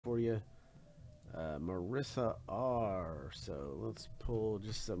you. Marissa R. So let's pull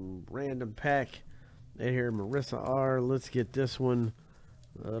just some random pack. Right here, Marissa R. Let's get this one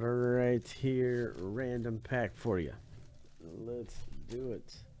right here. Random pack for you. Let's do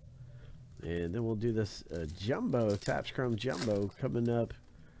it. And then we'll do this jumbo, Topps Chrome Jumbo coming up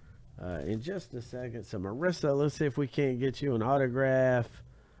in just a second. So Marissa, let's see if we can't get you an autograph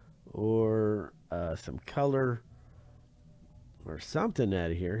or some color or something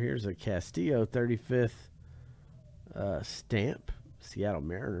out of here. Here's a Castillo 35th stamp, Seattle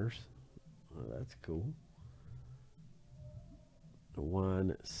Mariners. Oh, that's cool.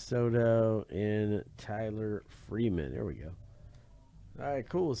 Juan Soto and Tyler Freeman. There we go. All right,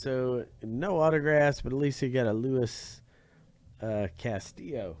 cool. So no autographs, but at least you got a Luis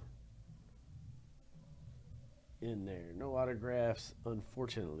Castillo in there. No autographs,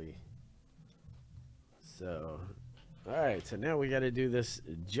 unfortunately. So, all right. So now we got to do this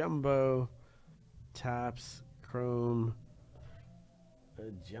jumbo Topps Chrome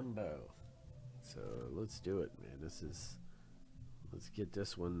Jumbo. So let's do it, man. Let's get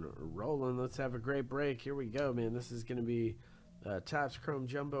this one rolling. Let's have a great break. Here we go, man. This is going to be Topps Chrome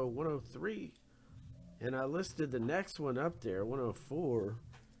Jumbo 103. And I listed the next one up there. 104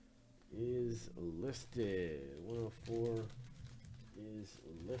 is listed. 104 is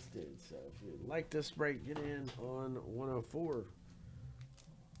listed. So if you like this break, get in on 104.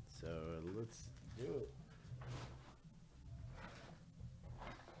 So let's do it.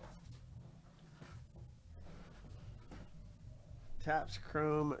 Topps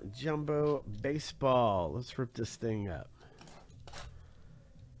Chrome Jumbo Baseball. Let's rip this thing up.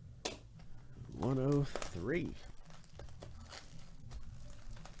 103.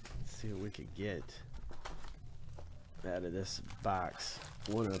 Let's see what we could get out of this box.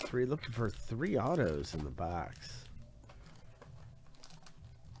 103. Looking for 3 autos in the box.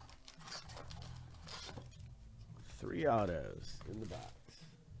 3 autos in the box.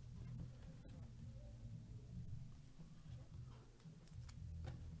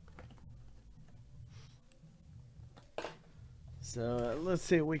 So let's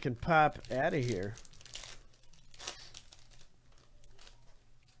see what we can pop out of here.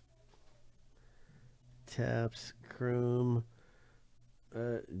 Topps Chrome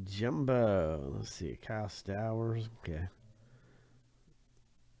Jumbo. Let's see. Kyle Stowers. Okay.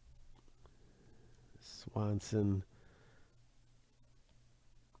 Swanson.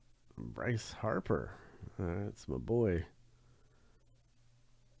 Bryce Harper. That's my boy.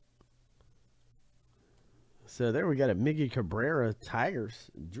 So there we got a Miggy Cabrera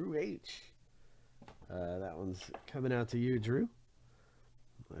Tigers, Drew H. That one's coming out to you, Drew.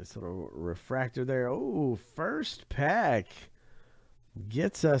 Nice little refractor there. Oh, first pack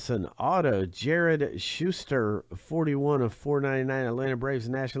gets us an auto. Jared Schuster, 41 of 499. Atlanta Braves,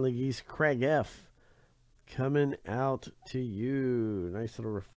 National League East. Craig F. coming out to you. Nice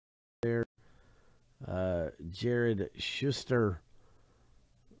little refractor there. Jared Schuster.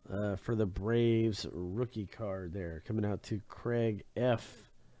 For the Braves, rookie card there. Coming out to Craig F.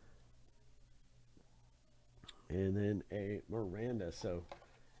 And then a Miranda. So,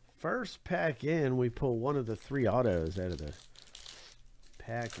 first pack in, we pull one of the 3 autos out of the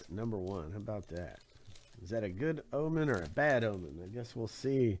pack number 1. How about that? Is that a good omen or a bad omen? I guess we'll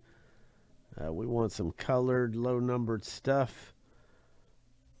see. We want some colored, low-numbered stuff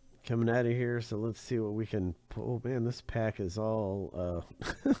coming out of here, so let's see what we can pull. Man, this pack is all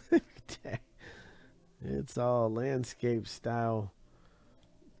it's all landscape style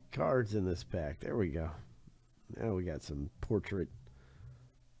cards in this pack. There we go. Now we got some portrait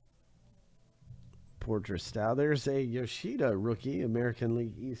style. There's a Yoshida rookie, American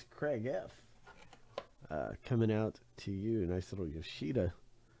League East, Craig F. Coming out to you. Nice little Yoshida.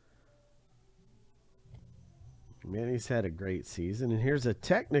 Man, he's had a great season. And here's a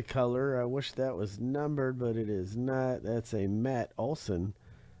Technicolor. I wish that was numbered, but it is not. That's a Matt Olson,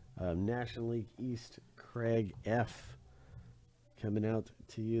 National League East, Craig F. Coming out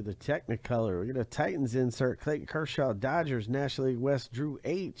to you, the Technicolor. We got a Titans insert. Clayton Kershaw, Dodgers, National League West, Drew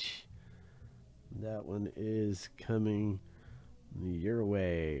H. That one is coming your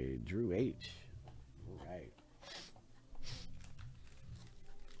way, Drew H. All right.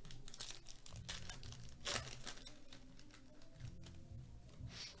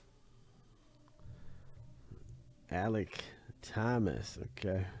 Alec Thomas.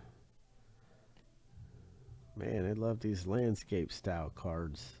 Okay. Man, I love these landscape style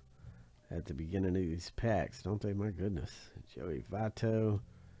cards at the beginning of these packs, don't they? My goodness. Joey Votto,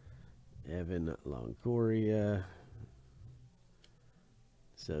 Evan Longoria.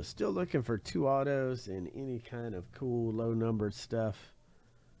 So still looking for 2 autos and any kind of cool low numbered stuff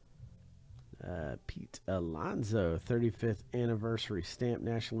Pete Alonso, 35th anniversary stamp,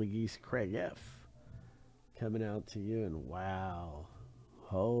 National League East, Craig F. Coming out to you, and wow,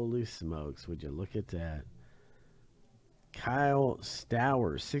 holy smokes, would you look at that. Kyle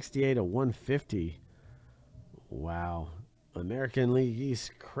Stowers, 68/150. Wow. American League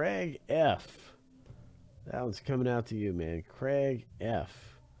East, Craig F. That one's coming out to you, man. Craig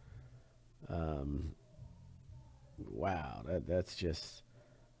F. Wow, that's just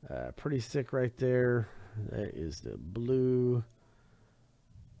pretty sick right there. That is the blue.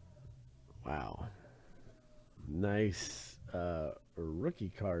 Wow. Nice rookie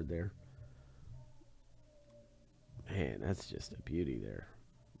card there. Man, that's just a beauty there.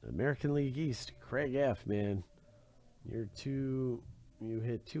 American League East, Craig F, man. You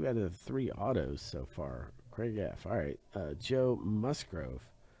hit 2 out of 3 autos so far. Craig F. All right. Joe Musgrove,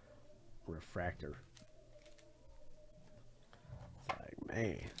 refractor. It's like,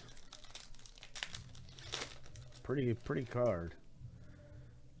 man. Pretty card.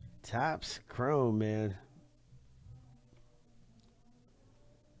 Topps Chrome, man.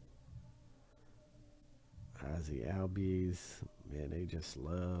 Ozzy Albies, man, they just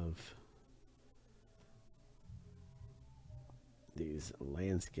love these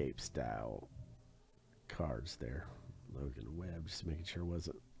landscape style cards there. Logan Webb, just making sure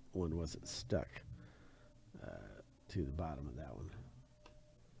one wasn't stuck to the bottom of that one.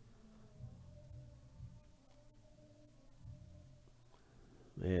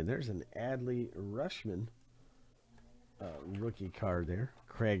 And there's an Adley Rushman rookie card there.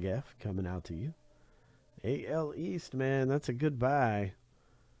 Craig F. coming out to you. AL East, man, that's a good buy.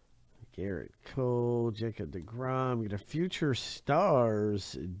 Garrett Cole, Jacob deGrom. Get a Future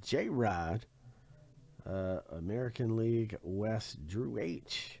Stars, J-Rod. American League West, Drew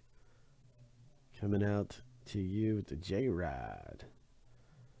H. Coming out to you with the J-Rod.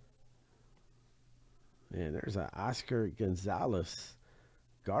 And there's an Oscar Gonzalez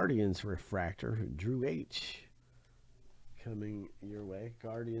Guardians refractor, Drew H. Coming your way.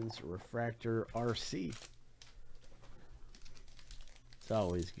 Guardians refractor RC. It's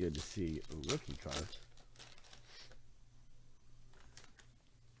always good to see rookie cards.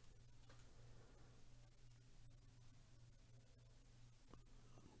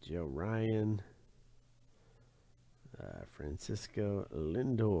 Joe Ryan. Francisco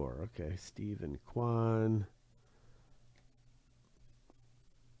Lindor. Okay, Stephen Kwan.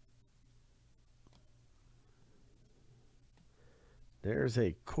 There's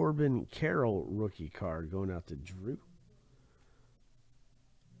a Corbin Carroll rookie card going out to Drew.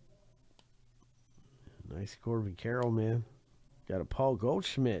 Nice Corbin Carroll, man. Got a Paul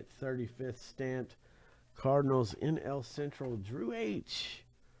Goldschmidt, 35th stamped Cardinals NL Central, Drew H.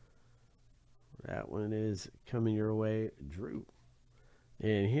 That one is coming your way, Drew.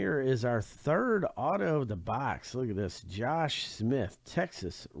 And here is our third auto of the box. Look at this. Josh Smith,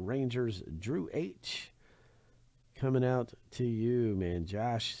 Texas Rangers, Drew H. Coming out to you, man.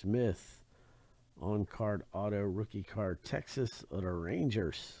 Josh Smith, on-card auto, rookie card, Texas of the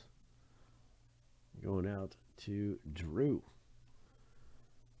Rangers. Going out to Drew.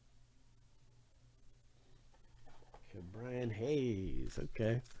 Okay, Brian Hayes.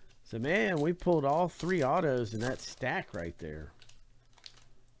 Okay. So, man, we pulled all 3 autos in that stack right there.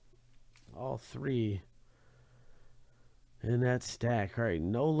 All 3 in that stack. All right,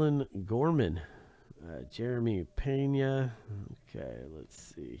 Nolan Gorman. Jeremy Pena. Okay,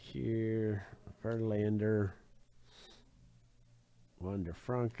 let's see here. Verlander. Wander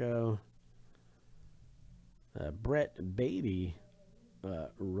Franco. Brett Beatty,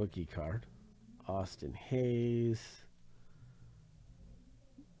 rookie card. Austin Hayes.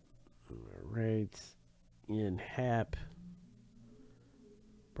 All right. Ian Happ.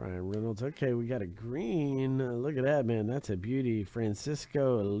 Brian Reynolds. Okay, we got a green. Look at that, man. That's a beauty.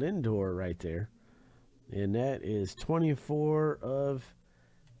 Francisco Lindor right there. And that is 24 of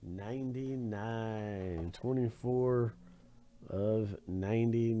 99. 24 of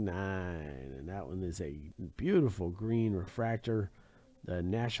 99. And that one is a beautiful green refractor. The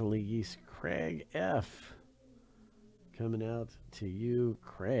National League East, Craig F. Coming out to you,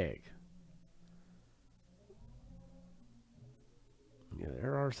 Craig. Yeah,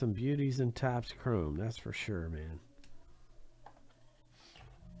 there are some beauties in Topps Chrome, that's for sure, man.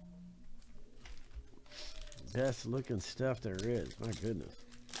 Best looking stuff there is, my goodness.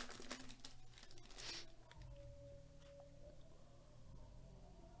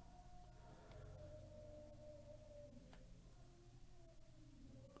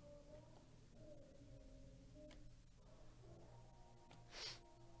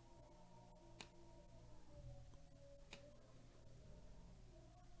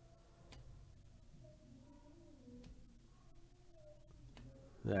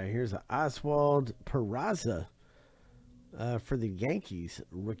 Here's a Oswald Peraza for the Yankees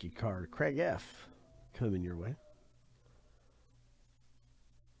rookie card. Craig F. coming your way.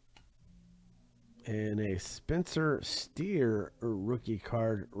 And a Spencer Steer rookie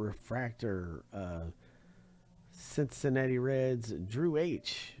card refractor. Cincinnati Reds, Drew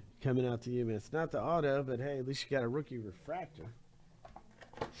H. coming out to you, man. It's not the auto, but hey, at least you got a rookie refractor.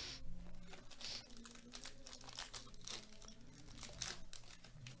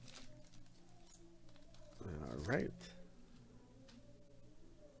 All right.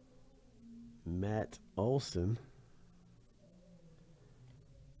 Matt Olson.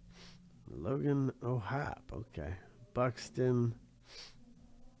 Logan O'Hop. Okay. Buxton.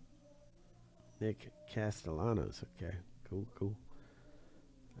 Nick Castellanos. Okay. Cool, cool.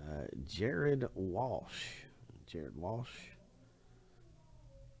 Jared Walsh.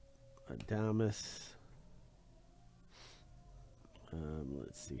 Adamas.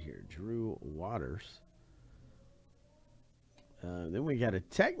 Let's see here. Drew Waters. Then we got a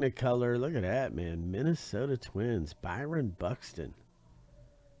Technicolor. Look at that, man. Minnesota Twins. Byron Buxton.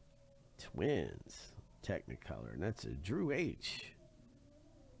 Twins. Technicolor. And that's a Drew H.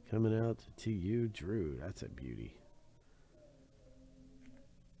 Coming out to you, Drew. That's a beauty.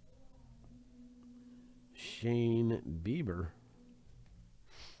 Shane Bieber.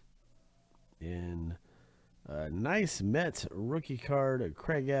 And a nice Mets rookie card.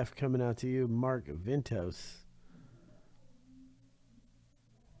 Craig F. coming out to you. Mark Ventos.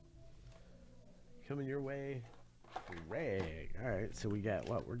 Coming your way, Greg. All right, so we got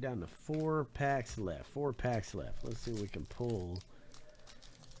what? We're down to 4 packs left. 4 packs left. Let's see what we can pull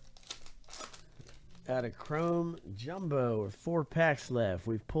out of Chrome Jumbo with 4 packs left.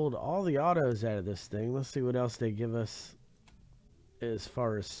 We've pulled all the autos out of this thing. Let's see what else they give us as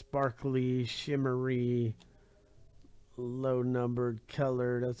far as sparkly, shimmery, low numbered,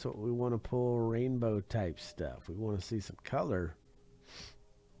 color. That's what we want to pull. Rainbow type stuff. We want to see some color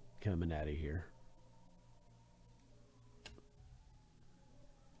coming out of here.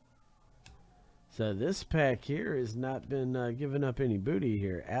 So this pack here has not been giving up any booty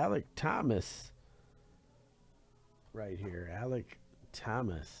here. Alec Thomas. Right here. Alec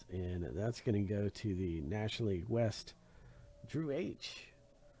Thomas. And that's going to go to the National League West. Drew H.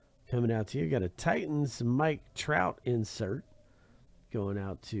 Coming out to you. Got a Titans Mike Trout insert. Going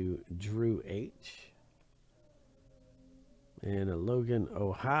out to Drew H. And a Logan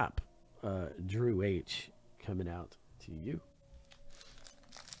O'Hop. Drew H. Coming out to you.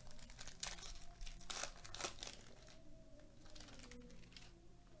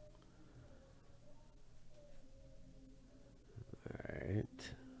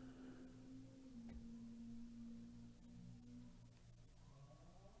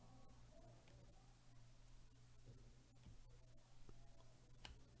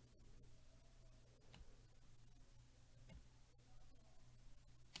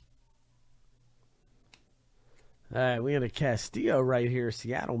 All right, we got a Castillo right here,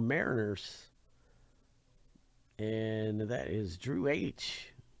 Seattle Mariners. And that is Drew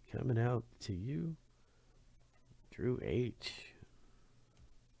H. coming out to you. Drew H.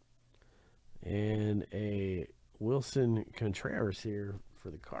 And a Wilson Contreras here for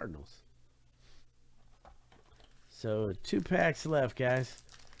the Cardinals. So 2 packs left, guys.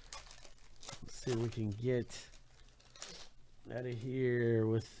 Let's see if we can get out of here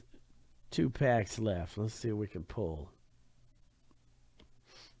with 2 packs left. Let's see what we can pull.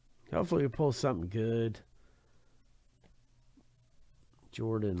 Hopefully we pull something good.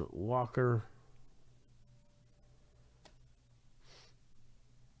 Jordan Walker.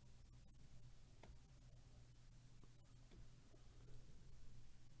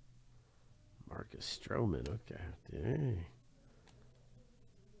 Marcus Stroman. Okay. Dang.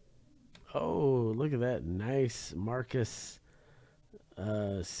 Oh, look at that. Nice Marcus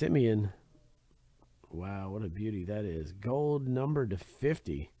Simeon. Wow, what a beauty that is. Gold number to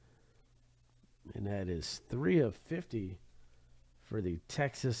 50. And that is 3 of 50 for the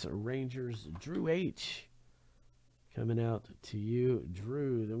Texas Rangers. Drew H. Coming out to you,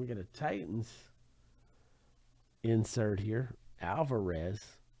 Drew. Then we got a Titans insert here. Alvarez.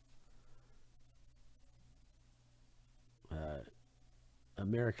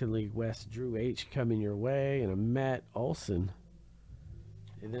 American League West, Drew H. coming your way. And a Matt Olson.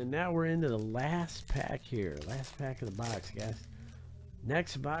 And then now we're into the last pack here. Last pack of the box, guys.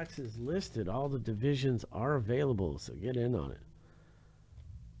 Next box is listed. All the divisions are available, so get in on it.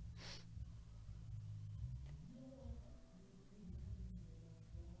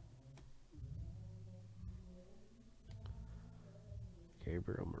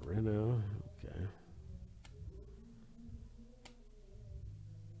 Gabriel Moreno. Okay.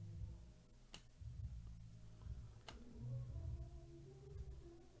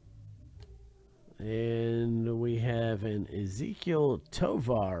 And we have an Ezekiel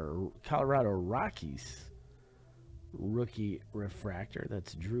Tovar, Colorado Rockies rookie refractor.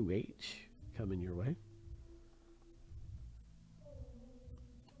 That's Drew H. coming your way.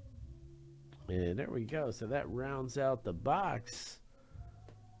 And there we go. So that rounds out the box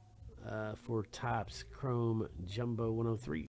for Topps Chrome Jumbo 103.